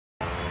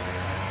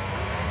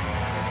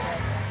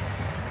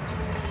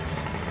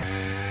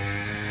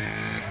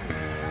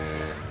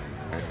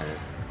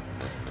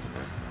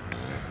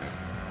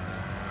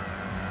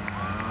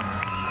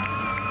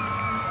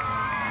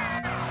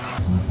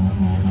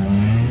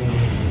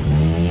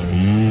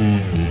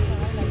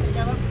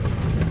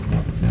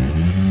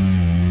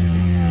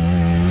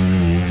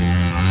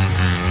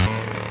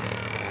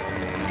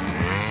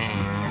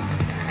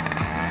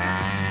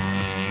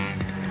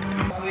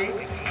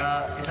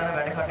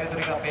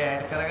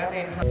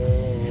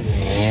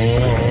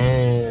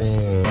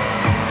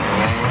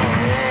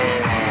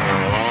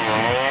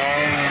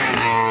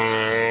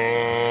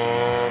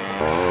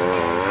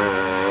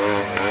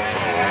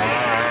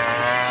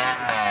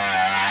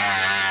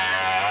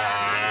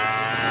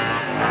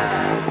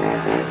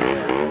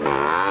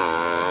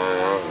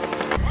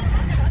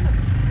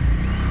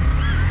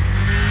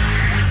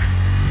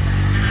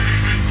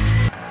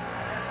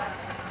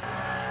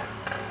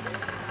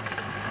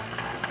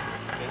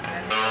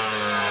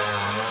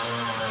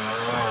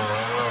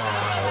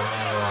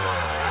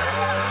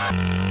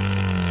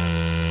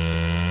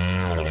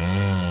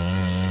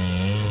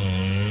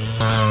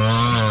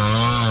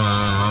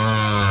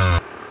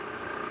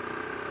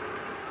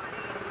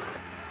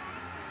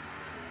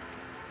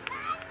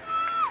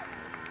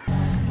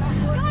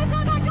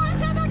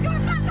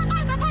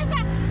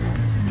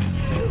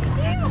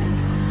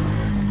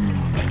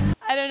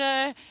I don't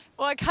know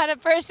what kind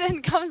of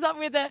person comes up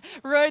with a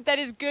road that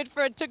is good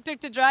for a tuk-tuk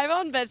to drive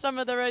on, but some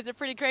of the roads are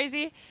pretty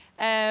crazy.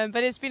 But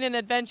it's been an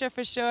adventure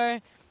for sure.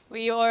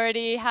 We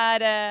already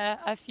had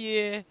a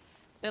few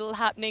little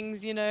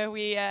happenings, you know.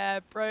 We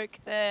broke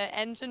the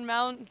engine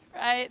mount,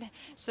 right?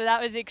 So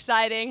that was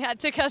exciting. That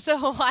took us a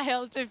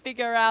while to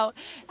figure out,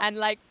 and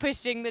like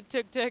pushing the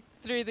tuk-tuk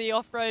through the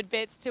off-road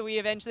bits till we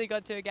eventually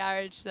got to a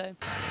garage. So